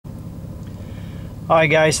Hi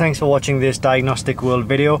guys, thanks for watching this Diagnostic World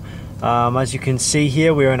video. As you can see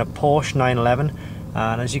here, we're in a Porsche 911,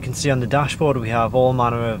 and as you can see on the dashboard we have all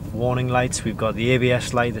manner of warning lights. We've got the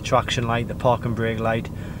ABS light, the traction light, the park and brake light.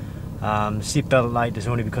 The seatbelt light is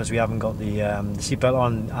only because we haven't got the seatbelt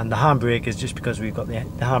on, and the handbrake is just because we've got the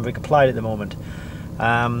handbrake applied at the moment.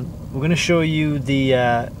 We're going to show you the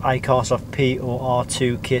iCarsoft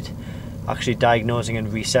POR2 kit actually diagnosing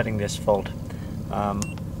and resetting this fault.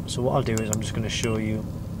 So what I'll do is I'm just going to show you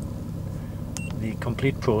the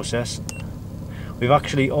complete process. We've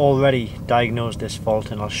actually already diagnosed this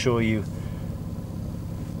fault, and I'll show you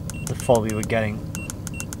the fault we were getting.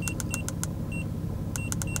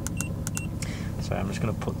 So I'm just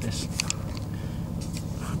going to put this,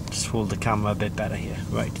 just hold the camera a bit better here.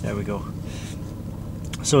 Right, there we go.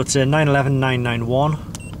 So it's a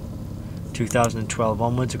 911-991 2012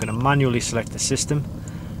 onwards. We're going to manually select the system,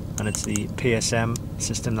 and it's the PSM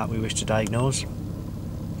system that we wish to diagnose. You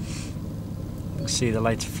can see the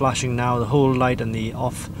lights flashing now. The whole light and the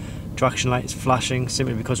off traction light is flashing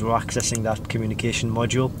simply because we're accessing that communication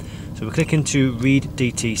module. So we click into read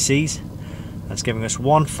DTCs. That's giving us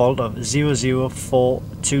one fault of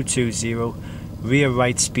 004220 rear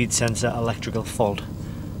right speed sensor electrical fault.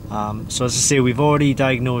 So as I say, we've already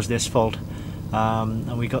diagnosed this fault. And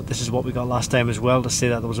this is what we got last time as well, to say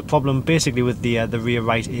that there was a problem basically with the rear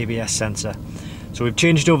right ABS sensor. So we've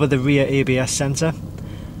changed over the rear ABS sensor,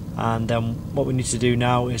 and what we need to do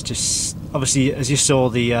now is just, obviously as you saw,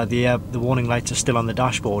 the warning lights are still on the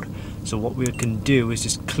dashboard. So what we can do is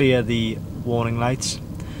just clear the warning lights,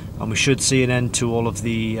 and we should see an end to all of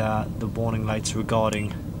the warning lights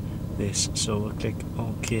regarding this. So we'll click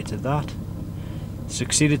OK to that.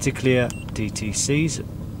 Succeeded to clear DTCs.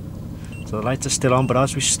 So the lights are still on, but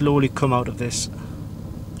as we slowly come out of this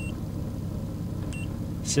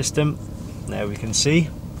system, there we can see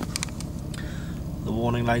the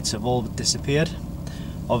warning lights have all disappeared.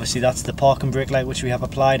 Obviously that's the park and brake light which we have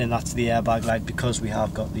applied, and that's the airbag light because we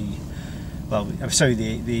have got the, well, sorry,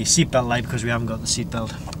 the seatbelt light because we haven't got the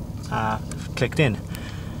seatbelt clicked in.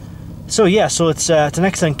 So yeah, so it's an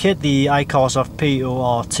excellent kit, the iCarsoft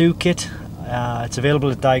POR2 kit. It's available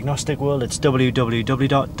at Diagnostic World. It's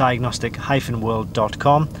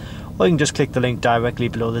www.diagnostic-world.com, or you can just click the link directly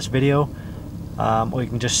below this video, or you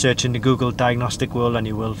can just search into Google Diagnostic World and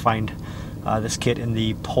you will find this kit in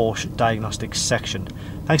the Porsche Diagnostics section.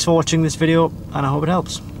 Thanks for watching this video, and I hope it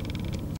helps.